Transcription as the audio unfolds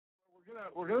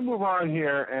We're gonna move on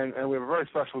here, and we have a very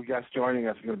special guest joining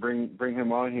us. We're gonna bring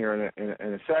him on here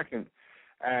in a second,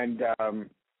 and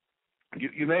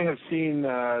you may have seen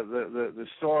the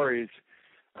stories.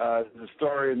 The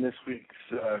story in this week's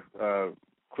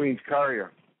Queen's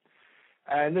Courier,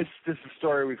 and this is a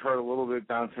story we've heard a little bit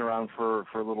bouncing around for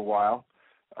a little while,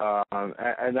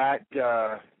 and that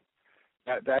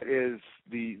is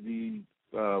the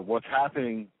what's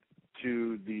happening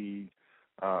to the.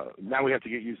 Now we have to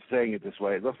get used to saying it this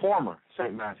way, the former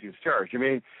St. Matthew's Church. I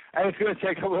mean, and it's going to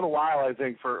take a little while, I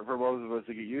think, for most of us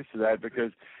to get used to that,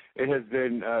 because it has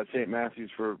been St.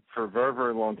 Matthew's for a very,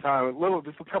 very long time.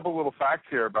 Just a couple little facts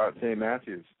here about St.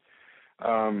 Matthew's.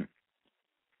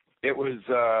 It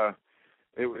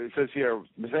says here,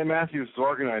 St. Matthew's was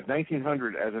organized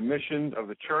 1900 as a mission of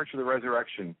the Church of the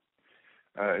Resurrection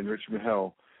in Richmond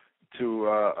Hill, to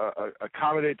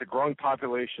accommodate the growing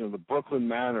population of the Brooklyn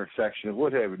Manor section of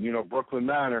Woodhaven. You know, Brooklyn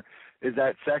Manor is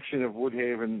that section of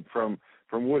Woodhaven from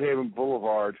Woodhaven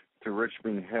Boulevard to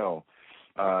Richmond Hill.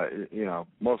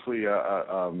 Mostly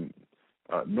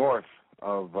north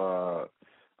of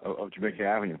Jamaica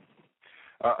Avenue.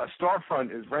 A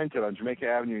storefront is rented on Jamaica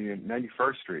Avenue and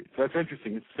 91st Street. So that's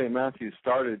interesting. St. Matthew's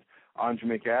started on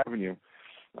Jamaica Avenue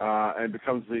and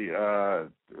becomes the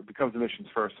mission's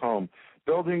first home.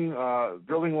 Building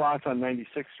lots on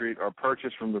 96th Street are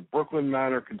purchased from the Brooklyn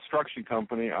Manor Construction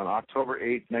Company on October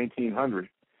 8, 1900,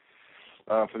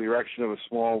 for the erection of a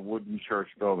small wooden church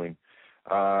building.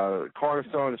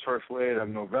 Cornerstone is first laid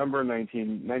on November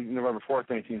 4th,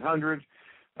 1900.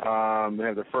 They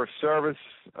have their first service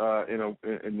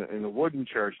in the wooden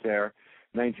church there,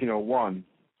 1901.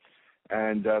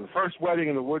 And the first wedding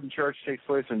in the wooden church takes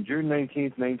place on June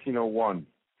 19th, 1901.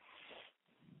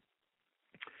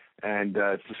 And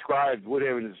it's described,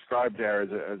 Woodhaven is described there as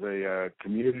a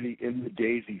community in the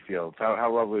daisy fields.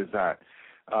 How lovely is that?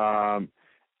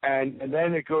 And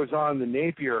then it goes on, the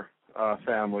Napier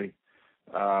family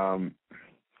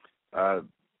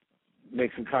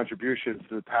makes some contributions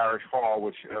to the parish hall,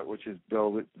 which is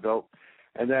built.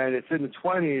 And then it's in the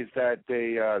 1920s that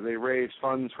they raised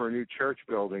funds for a new church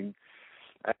building,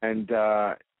 and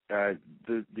the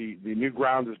new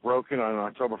ground is broken on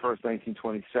October 1st,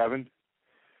 1927.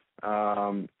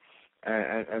 And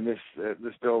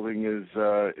this building is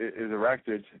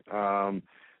erected, and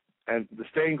the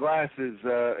stained glass is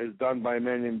done by a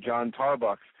man named John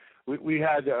Tarbuck. We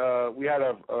had a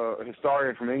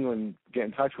historian from England get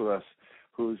in touch with us,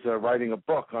 who's writing a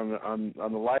book on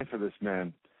the life of this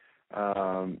man,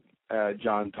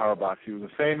 John Tarbuck. He was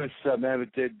a famous man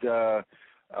that did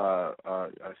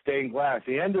stained glass.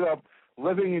 He ended up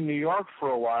living in New York for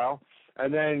a while,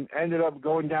 and then ended up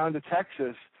going down to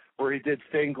Texas, where he did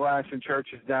stained glass in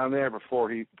churches down there before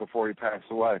he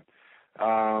passed away.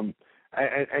 And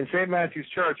St. Matthew's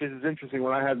Church, this is interesting.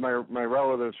 When I had my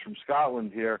relatives from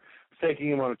Scotland here, I was taking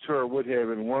him on a tour of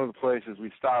Woodhaven, and one of the places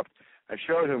we stopped, I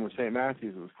showed him was St.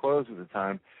 Matthew's. It was closed at the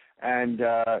time. And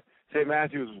St.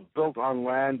 Matthew's was built on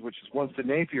land which is once the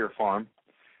Napier farm,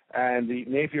 and the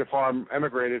Napier farm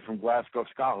emigrated from Glasgow,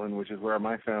 Scotland, which is where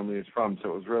my family is from. So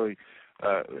it was really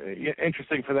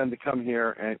interesting for them to come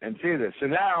here and see this. So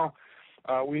now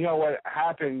we know what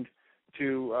happened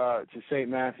to St.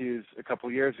 Matthew's a couple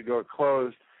of years ago. It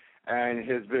closed and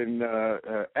has been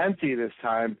empty this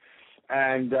time.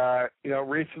 And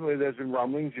recently there's been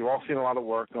rumblings. You've all seen a lot of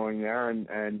work going there,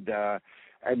 and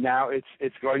now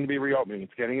it's going to be reopening.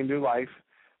 It's getting a new life,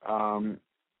 and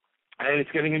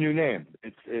it's getting a new name.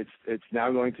 It's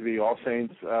now going to be All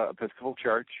Saints Episcopal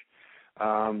Church.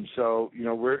 So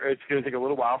it's going to take a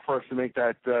little while for us to make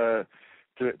that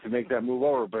to make that move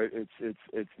over, but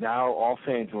it's now All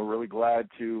Saints, and we're really glad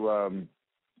to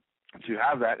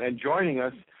have that. And joining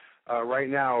us right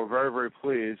now, we're very, very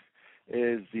pleased,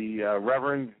 is the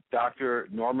Reverend Dr.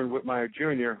 Norman Whitmire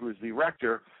Jr., who is the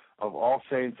Rector of All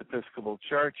Saints Episcopal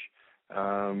Church.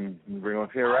 Bring him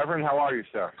up here, Reverend. How are you,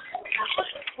 sir?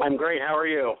 I'm great. How are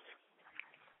you?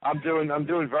 I'm doing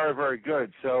very, very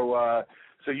good. So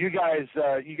you guys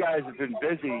have been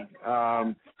busy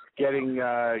getting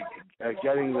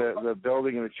the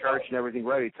building and the church and everything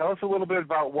ready. Tell us a little bit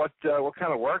about what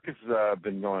kind of work has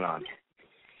been going on.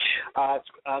 It's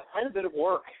quite a bit of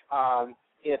work.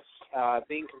 It's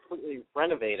being completely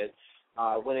renovated.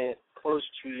 When it closed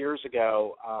 2 years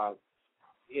ago,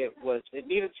 it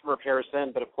needed some repairs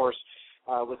then, but of course,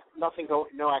 with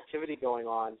no activity going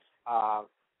on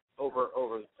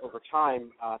over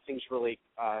time, things really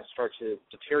start to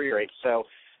deteriorate. So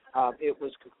it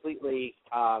was completely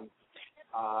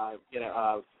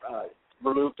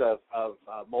removed of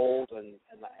mold and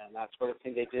that sort of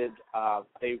thing. They did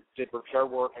repair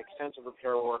work, extensive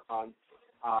repair work on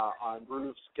on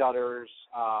roofs, gutters.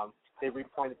 They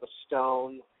repointed the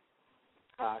stone,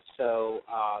 so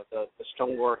the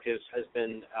stonework has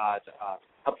been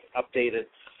updated.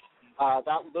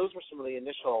 Those were some of the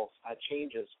initial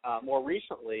changes. More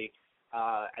recently,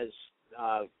 as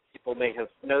people may have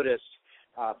noticed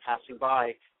passing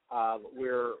by,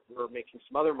 we're making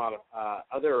some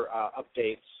other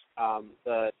updates.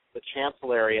 The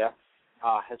chancel area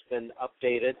has been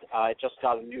updated. I just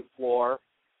got a new floor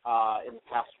in the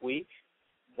past week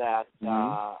that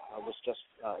was just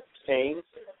stained.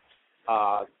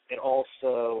 It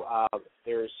also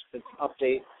there's been some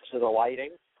updates to the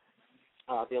lighting.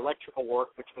 The electrical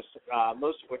work, which was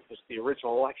most of which was the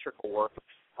original electrical work,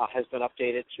 has been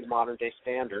updated to modern day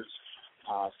standards.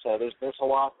 So there's a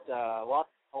lot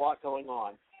going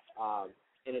on.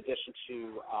 In addition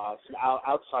to some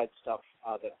outside stuff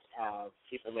that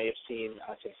people may have seen,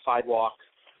 to the sidewalk,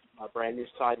 brand new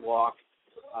sidewalk.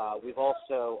 We've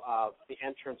also the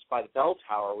entrance by the bell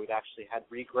tower. We've actually had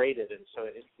regraded, and so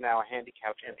it's now a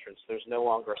handicapped entrance. There's no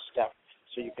longer a step,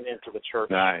 so you can enter the church.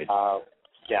 Nice.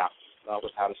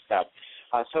 Without a step.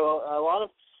 So a lot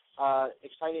of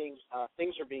exciting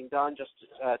things are being done just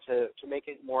to make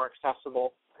it more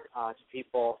accessible to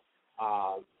people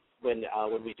when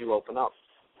we do open up.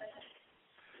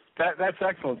 That's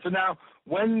excellent. So now,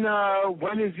 when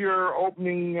is your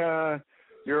opening?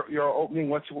 Your opening.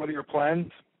 What are your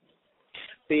plans?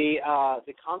 The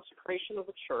consecration of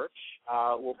the church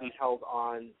will be held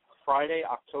on Friday,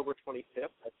 October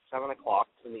 25th at 7:00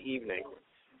 in the evening.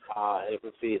 It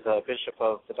would be the Bishop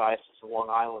of the Diocese of Long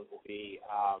Island will be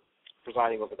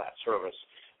presiding over that service.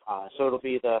 So it'll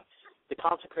be the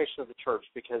consecration of the church,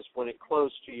 because when it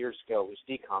closed 2 years ago, it was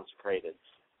deconsecrated,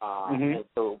 and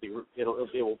so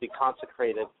it will be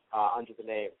consecrated under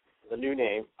the new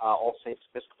name, All Saints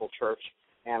Episcopal Church,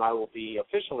 and I will be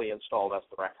officially installed as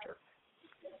the rector.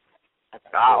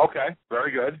 Okay,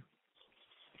 very good.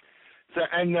 So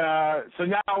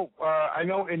now I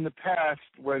know in the past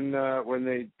when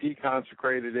they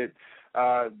deconsecrated it,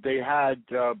 they had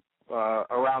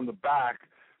around the back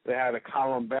they had a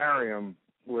columbarium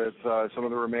with some of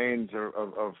the remains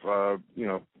of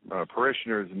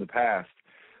parishioners in the past.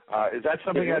 Is that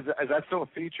something? Is that still a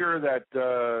feature that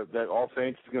All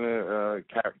Saints is going to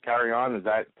carry on? Is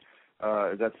that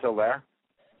still there?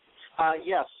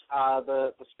 Yes,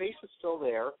 the space is still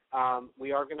there.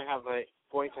 We are going to have a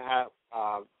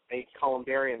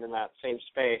columbarium in that same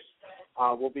space.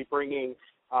 We'll be bringing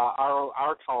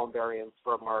our columbarium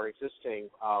from our existing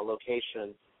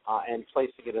location and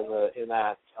placing it in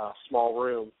that small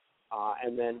room,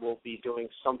 and then we'll be doing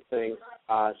something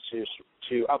to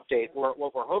update.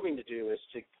 What we're hoping to do is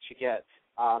to get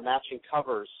matching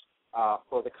covers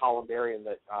for the columbarium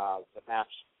that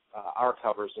match our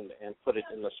covers and put it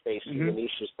in the space in the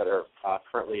niches that are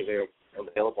currently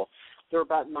available. There are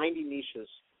about 90 niches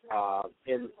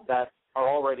that are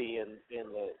already in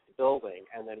the building,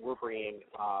 and then we're bringing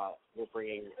a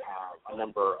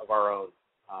number of our own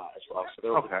as well. So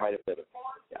there will be quite a bit of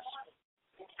yes.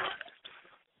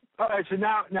 All right. So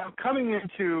now coming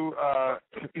into a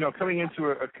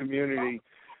community,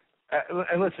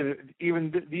 and listen,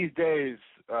 even these days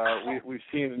we've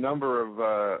seen a number of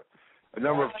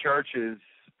churches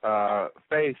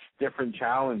face different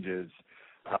challenges.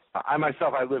 I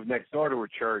live next door to a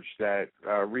church that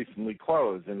recently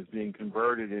closed and is being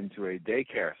converted into a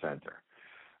daycare center.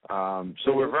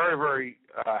 So we're very, very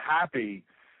happy,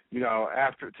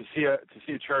 after to see a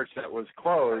church that was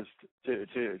closed to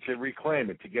reclaim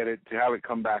it, to have it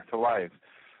come back to life.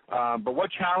 But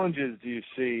what challenges do you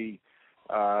see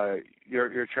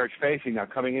your church facing now,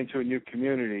 coming into a new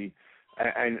community,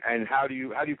 and how do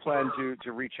you plan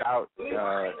to reach out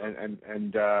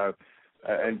and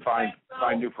find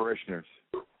new parishioners?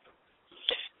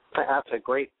 That's a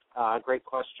great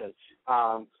question.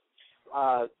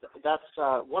 That's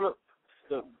one of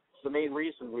the main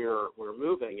reason we're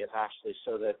moving is actually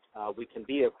so that we can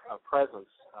be a presence,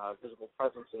 visible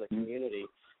presence in the community,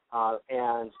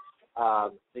 and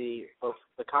both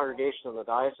the congregation and the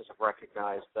diocese have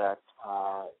recognized that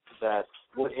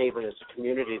Woodhaven is a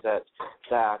community that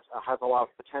has a lot of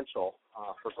potential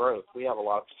for growth. We have a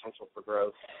lot of potential for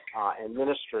growth and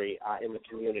ministry in the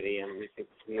community, and we think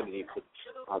the community could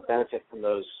benefit from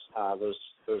those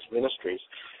ministries.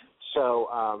 So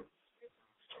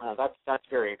that's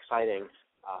very exciting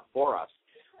for us.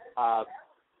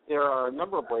 There are a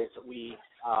number of ways that we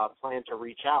plan to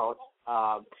reach out.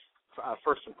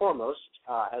 First and foremost,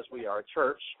 as we are a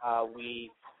church, we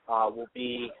will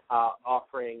be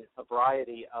offering a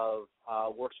variety of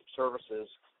worship services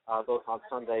both on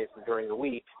Sundays and during the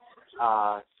week.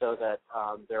 so that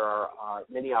there are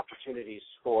many opportunities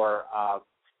for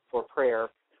prayer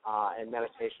and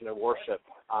meditation and worship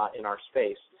in our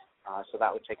space. So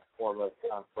that would take the form of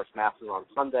course, masses on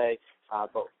Sunday,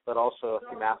 but also a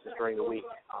few masses during the week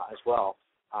as well.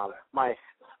 My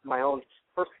own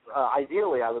first,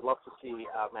 ideally, I would love to see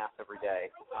mass every day,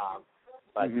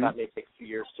 but that may take a few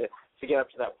years to get up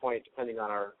to that point, depending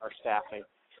on our staffing,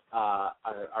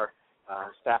 our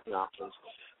staffing options.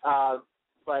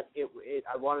 But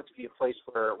I want it to be a place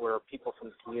where people from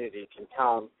the community can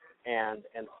come and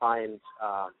find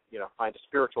find a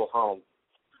spiritual home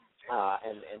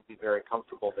and be very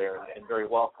comfortable there and very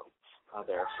welcome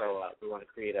there. So we want to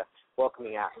create a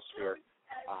welcoming atmosphere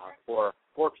for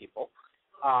people.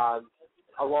 And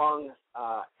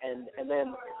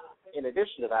then in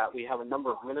addition to that, we have a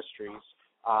number of ministries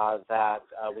that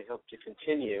we hope to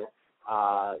continue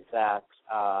that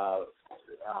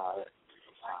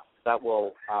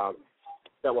will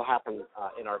happen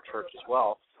in our church as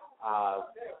well.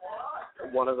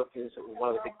 One of the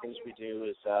big things we do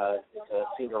is a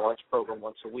senior lunch program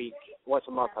once a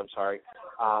month.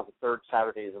 The third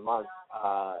Saturday of the month.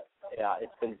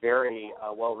 It's been very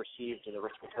well received in the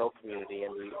Richmond Hill community,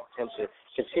 and we intend to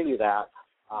continue that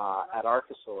at our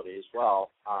facility as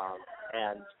well.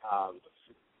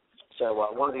 So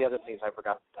one of the other things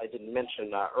I didn't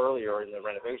mention earlier in the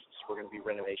renovations, we're going to be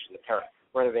renovating the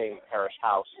parish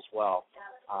house as well,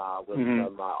 with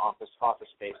some office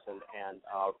space and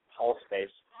hall space,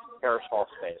 parish hall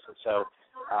space. And so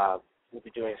we'll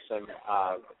be doing some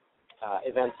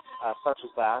events such as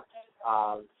that.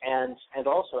 And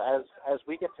also as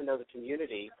we get to know the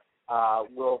community,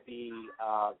 we'll be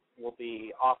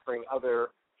offering other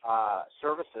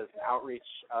services and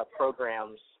outreach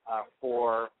programs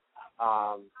for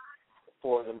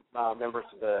the members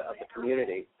of the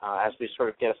community as we sort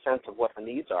of get a sense of what the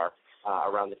needs are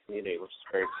around the community, which is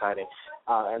very exciting.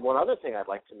 And one other thing I'd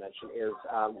like to mention is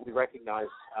we recognize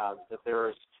that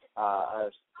there's a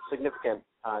significant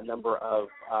number of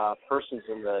persons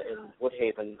in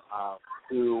Woodhaven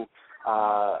whose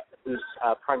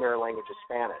primary language is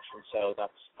Spanish, and so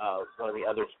that's one of the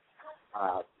other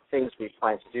things we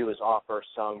plan to do is offer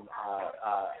some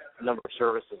number of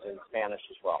services in Spanish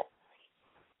as well.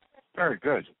 Very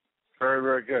good, very,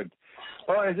 very good.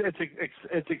 Well,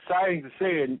 it's exciting to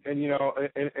see, and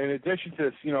in addition to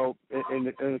this, in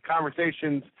the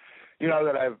conversations,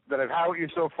 that I've had with you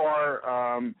so far,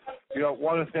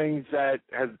 one of the things that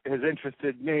has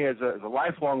interested me as a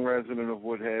lifelong resident of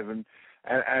Woodhaven,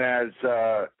 and as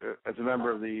a member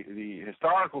of the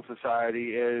Historical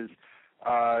Society is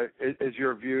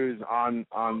your views on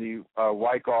the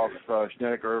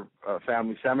Wyckoff-Snediker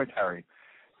family cemetery.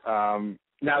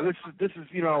 Now, this is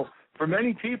for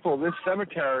many people, this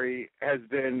cemetery has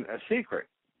been a secret.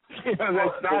 It's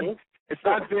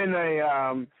not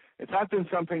been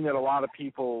something that a lot of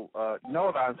people know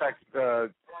about. In fact,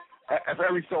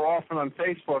 every so often on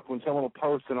Facebook, when someone will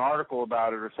post an article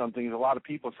about it or something, a lot of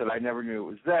people said, "I never knew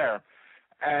it was there."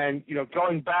 And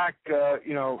going back, a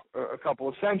couple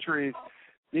of centuries,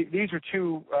 these are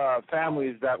two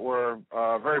families that were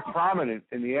very prominent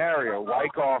in the area.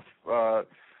 Wyckoff.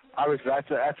 Obviously,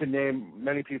 that's a name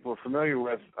many people are familiar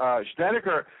with.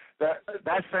 Snediker,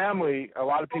 that family, a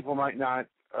lot of people might not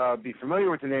be familiar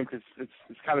with the name because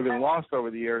it's kind of been lost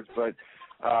over the years, but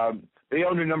they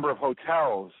owned a number of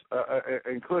hotels,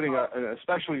 including an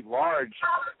especially large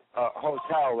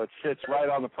hotel that sits right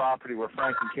on the property where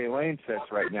Frank and Kay Lane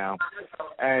sits right now.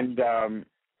 And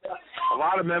a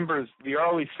lot of members, the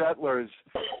early settlers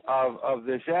of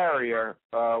this area,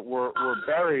 were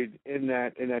buried in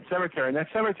that cemetery, and that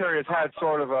cemetery has had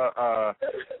sort of a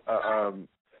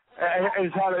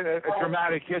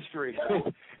dramatic history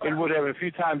in Woodhaven. A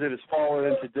few times it has fallen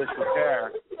into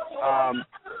disrepair.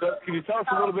 So can you tell us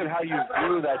a little bit how you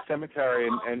view that cemetery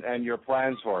and your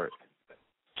plans for it?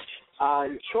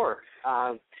 Sure.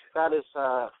 That is,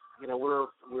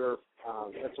 we're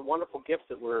it's a wonderful gift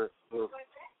that we're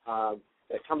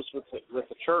that comes with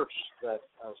the church, that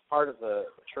as part of the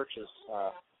church's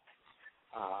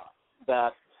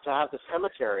that to have the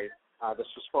cemetery, this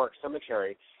historic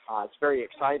cemetery, it's very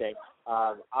exciting.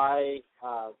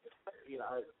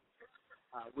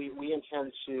 We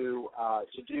intend to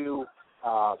do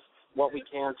what we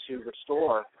can to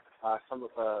restore some of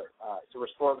to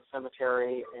restore the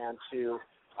cemetery and to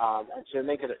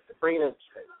bring it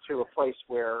to a place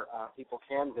where people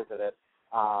can visit it.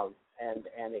 And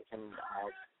it can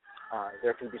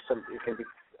it can be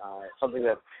something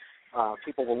that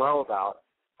people will know about.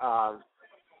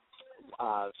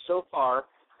 So far,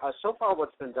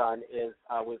 what's been done is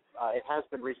it has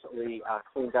been recently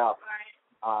cleaned up,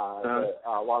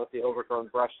 A lot of the overgrown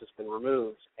brush has been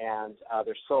removed, and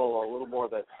there's still a little more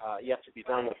that yet to be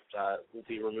done that will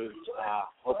be removed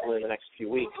hopefully in the next few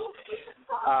weeks.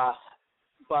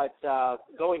 But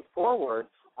going forward,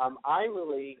 I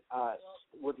really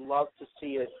would love to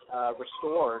see it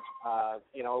restored. I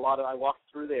walked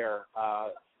through there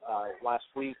last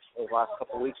week, or the last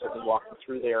couple of weeks I've been walking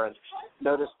through there and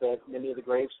noticed that many of the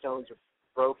gravestones are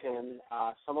broken.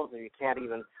 Some of them you can't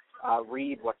even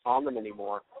read what's on them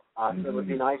anymore. It would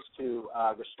be nice to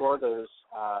restore those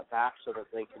back so that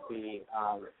they could be,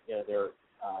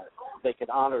 they could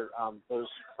honor those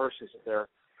persons that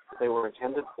they were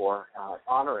intended for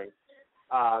honoring.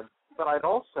 But I'd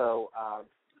also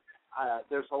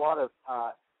there's a lot of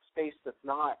space that's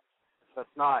not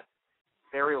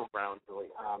burial ground really,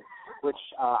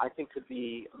 which I think would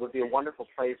be a wonderful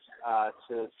place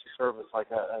to serve as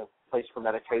like a place for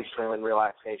meditation and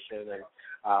relaxation and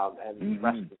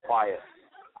rest and quiet.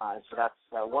 And so that's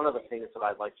one of the things that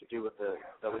I'd like to do with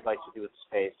we'd like to do with the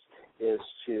space is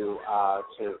to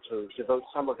devote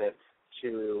some of it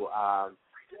to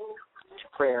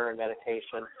prayer and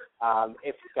meditation.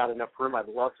 If you've got enough room, I'd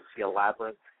love to see a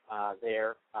labyrinth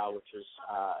there, which is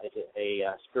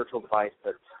a spiritual device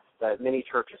that many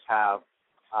churches have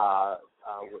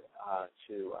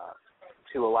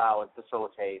to allow and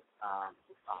facilitate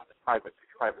private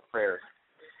prayers.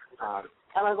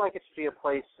 And I'd like it to be a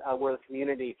place where the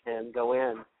community can go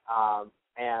in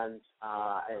and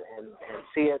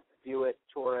see it, view it,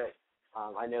 tour it.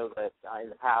 I know that in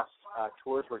the past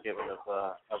tours were given of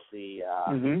the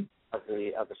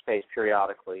space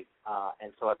periodically,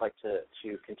 and so I'd like to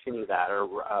continue that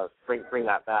or bring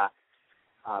that back,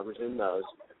 resume those.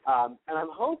 And I'm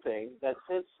hoping that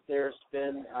since there's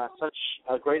been such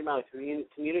a great amount of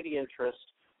community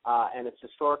interest and its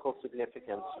historical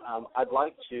significance, I'd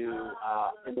like to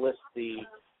enlist the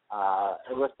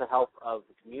help of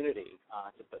the community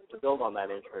to build on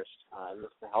that interest,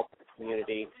 enlist the help of the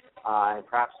community, and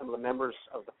perhaps some of the members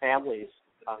of the families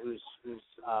whose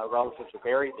relatives are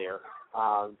buried there,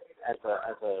 as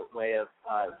a way of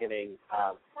getting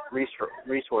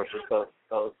resources,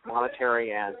 both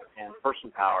monetary and person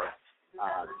power,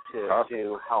 to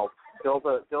help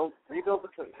rebuild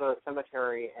the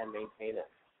cemetery and maintain it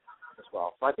as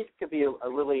well. So I think it could be a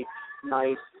really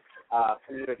nice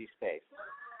community space.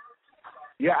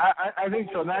 Yeah, I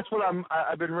think so, and that's what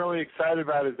I've been really excited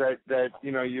about is that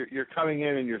you're coming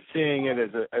in and you're seeing it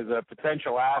as a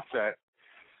potential asset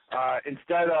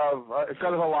instead of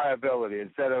a liability,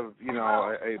 instead of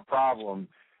a problem.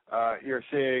 You're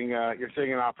seeing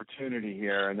an opportunity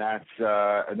here, and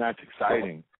that's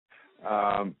exciting.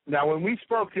 Now, when we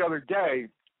spoke the other day,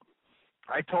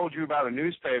 I told you about a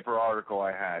newspaper article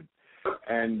I had,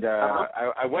 and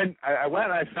I went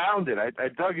and I found it. I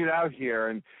dug it out here,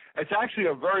 and it's actually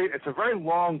a very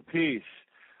long piece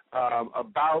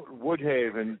about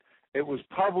Woodhaven. It was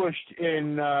published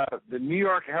in the New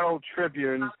York Herald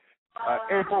Tribune,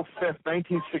 April 5th,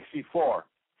 1964.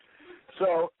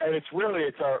 So, and it's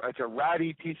a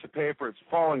ratty piece of paper. It's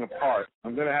falling apart.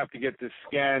 I'm going to have to get this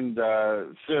scanned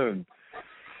soon.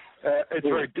 It's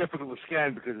very difficult to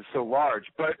scan because it's so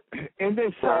large. But in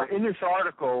this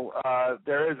article,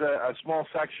 there is a small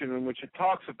section in which it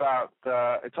talks about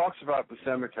the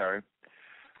cemetery,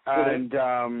 and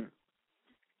in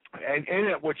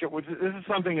it, which this is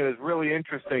something that is really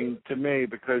interesting to me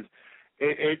because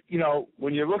it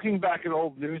when you're looking back at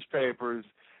old newspapers,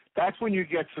 that's when you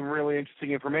get some really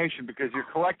interesting information because you're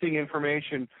collecting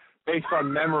information based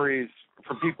on memories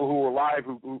from people who were alive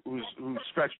who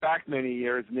stretch back many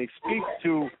years, and they speak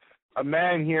to a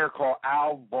man here called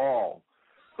Al Ball,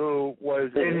 who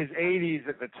was in his 80s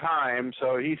at the time,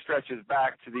 so he stretches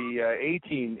back to the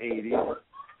 1880s,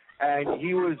 and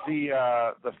he was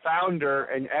the founder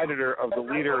and editor of the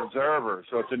Leader Observer,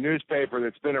 so it's a newspaper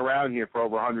that's been around here for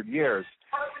over 100 years,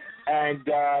 and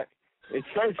it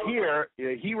says here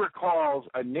he recalls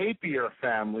a Napier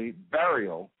family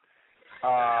burial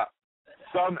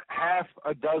some half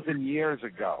a dozen years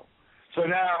ago. So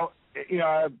now,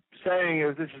 I'm saying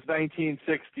this is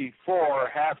 1964,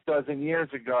 half dozen years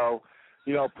ago,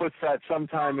 puts that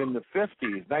sometime in the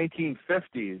 50s,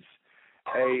 1950s,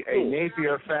 a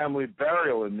Napier family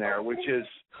burial in there, which is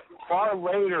far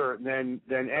later than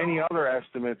any other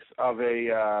estimates of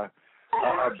a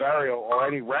burial or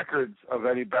any records of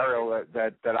any burial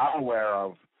that I'm aware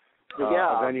of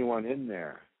anyone in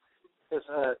there. There's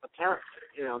apparent,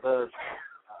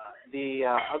 the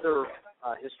other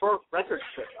historic records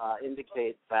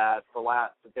indicate that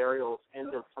the burials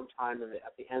ended sometime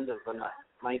at the end of the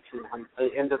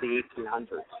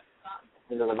 1800s,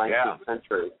 into the 19th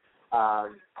century. I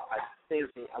say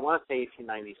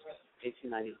 1890,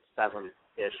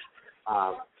 1897-ish.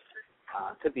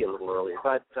 Could be a little earlier,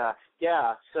 but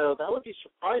yeah. So that would be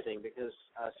surprising because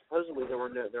supposedly there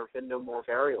have been no more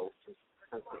burials since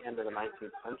the end of the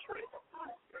 19th century.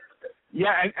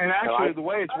 Yeah, and actually the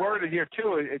way it's worded here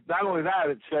too, it not only that,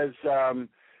 it says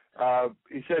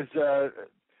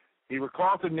he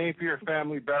recalls the Napier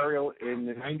family burial in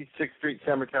the 96th Street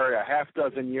Cemetery a half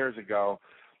dozen years ago,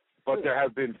 but there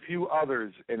have been few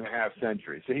others in a half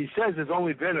century. So he says there's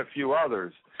only been a few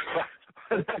others.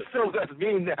 That still doesn't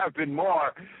mean there have been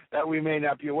more that we may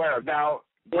not be aware of. Now,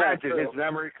 granted, his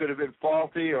memory could have been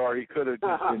faulty, or he could have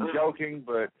just been joking,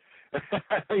 but,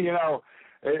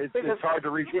 it's hard to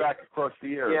reach back across the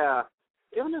years. Yeah.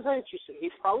 Given his age, he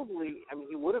probably,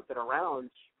 he would have been around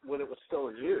when it was still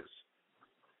in use.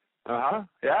 Yeah.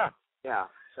 Yeah.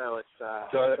 So it's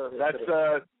that's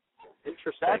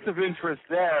interesting. That's of interest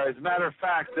there. As a matter of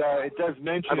fact, it does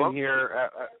mention in here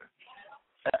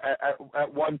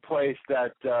at one place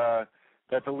that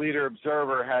the Leader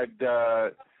Observer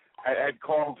had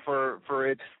called for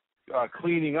its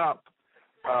cleaning up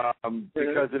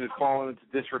because it had fallen into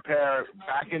disrepair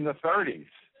back in the 30s.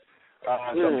 So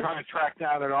I'm trying to track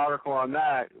down an article on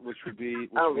that, which would be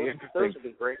interesting. Those would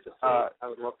be great to see. I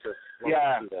would love to see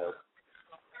those.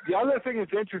 The other thing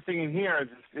that's interesting in here,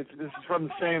 this is from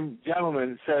the same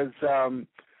gentleman. It says,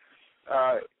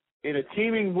 in a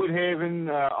teeming Woodhaven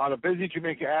on a busy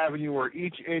Jamaica Avenue where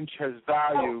each inch has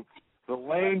value, the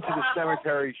lane to the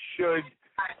cemetery should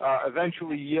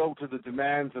eventually yield to the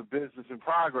demands of business and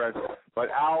progress. But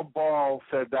Al Ball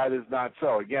said that is not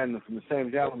so. Again, from the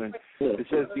same gentleman. It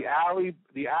says the alley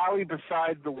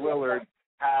beside the Willard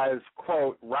has,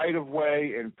 quote,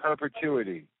 right-of-way in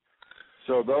perpetuity.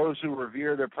 So those who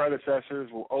revere their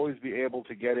predecessors will always be able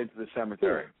to get into the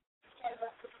cemetery.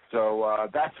 So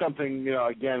that's something,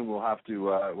 again, we'll have to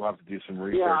do some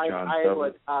research on. I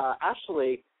would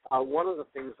actually. One of the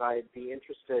things I'd be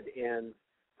interested in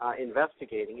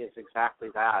investigating is exactly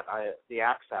that, the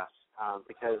access,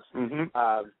 because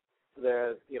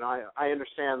I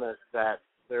understand that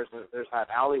there's that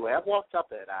alleyway. I've walked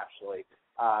up it actually,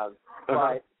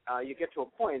 but you get to a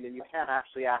point and you can't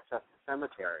actually access the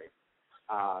cemetery.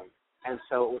 And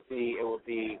so it would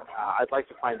be. I'd like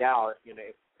to find out,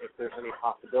 if there's any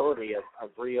possibility of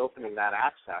reopening that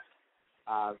access.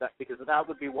 Because that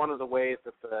would be one of the ways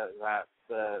that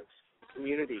the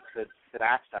community could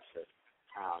access it.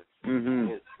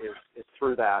 Is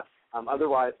through that.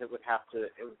 Otherwise, it would have to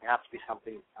be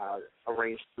something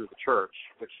arranged through the church,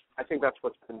 which I think that's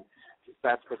what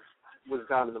was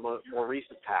done in the more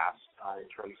recent past in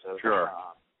terms of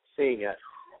seeing it.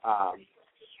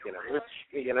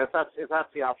 If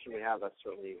that's the option we have, that's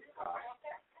certainly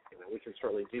we can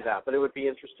certainly do that. But it would be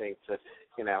interesting to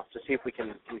see if we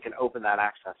can open that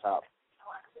access up.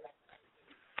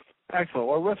 Excellent.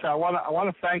 Well, listen, I want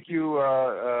to thank you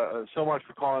so much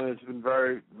for calling. It's been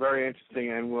very, very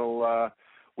interesting, and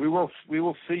we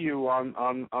will see you on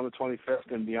the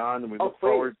 25th and beyond, and we look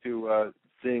forward to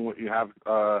seeing what you have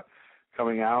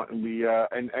coming out. And we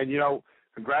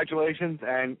congratulations,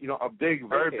 and a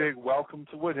very big welcome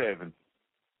to Woodhaven.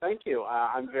 Thank you.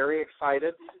 I'm very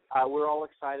excited. We're all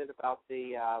excited about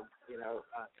the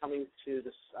coming to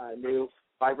this new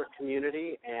vibrant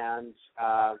community, and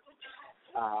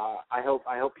I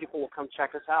hope people will come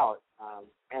check us out.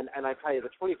 And I tell you, the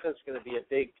 25th is going to be a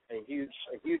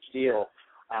huge deal.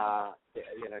 Of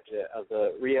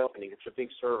the reopening. It's a big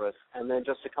service, and then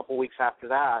just a couple weeks after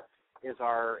that is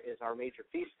our major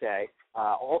feast day,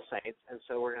 All Saints, and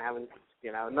so we're going to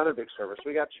have another big service.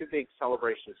 We got two big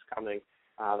celebrations coming.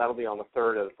 That'll be on the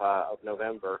 3rd of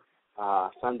November,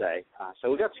 Sunday.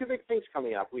 So we got two big things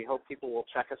coming up. We hope people will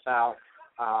check us out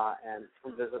and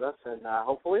come visit us, and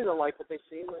hopefully they'll like what they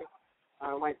see and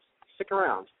they might stick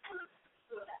around.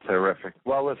 Terrific.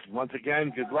 Well, listen, once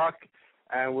again, good luck,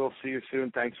 and we'll see you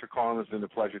soon. Thanks for calling. It's been a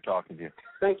pleasure talking to you.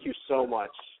 Thank you so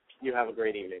much. You have a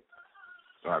great evening.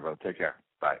 All right, brother. Take care.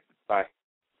 Bye. Bye.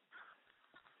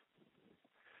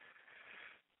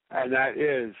 And that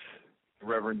is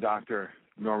Reverend Dr.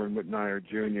 Norman Whitmire,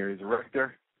 Jr. He's a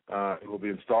rector. He will be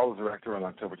installed as a rector on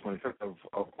October 25th of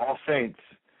All Saints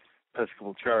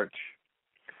Episcopal Church.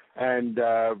 And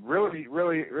really,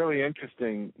 really, really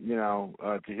interesting,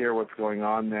 to hear what's going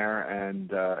on there.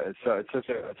 And it's such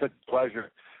a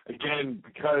pleasure. Again,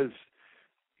 because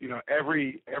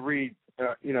every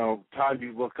time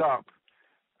you look up,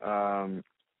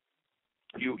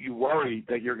 you worry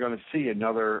that you're going to see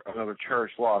another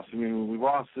church lost. I mean, we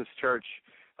lost this church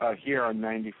here on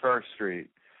 91st Street,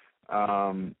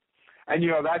 and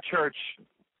that church,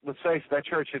 let's face it, that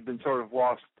church had been sort of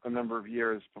lost a number of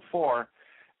years before.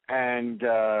 and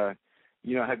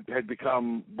had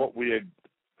become what we had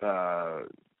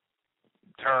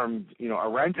termed a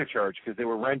renter church, because they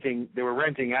were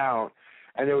renting out,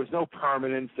 and there was no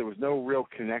permanence, there was no real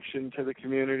connection to the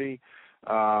community,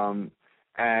 and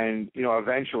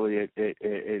eventually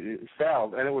it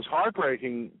failed, and it was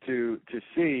heartbreaking to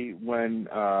see when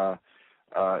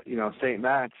St.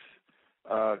 Matt's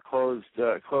closed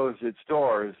its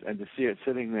doors, and to see it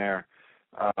sitting there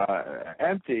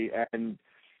empty, and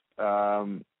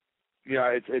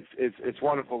it's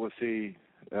wonderful to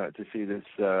see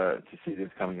this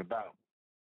coming about.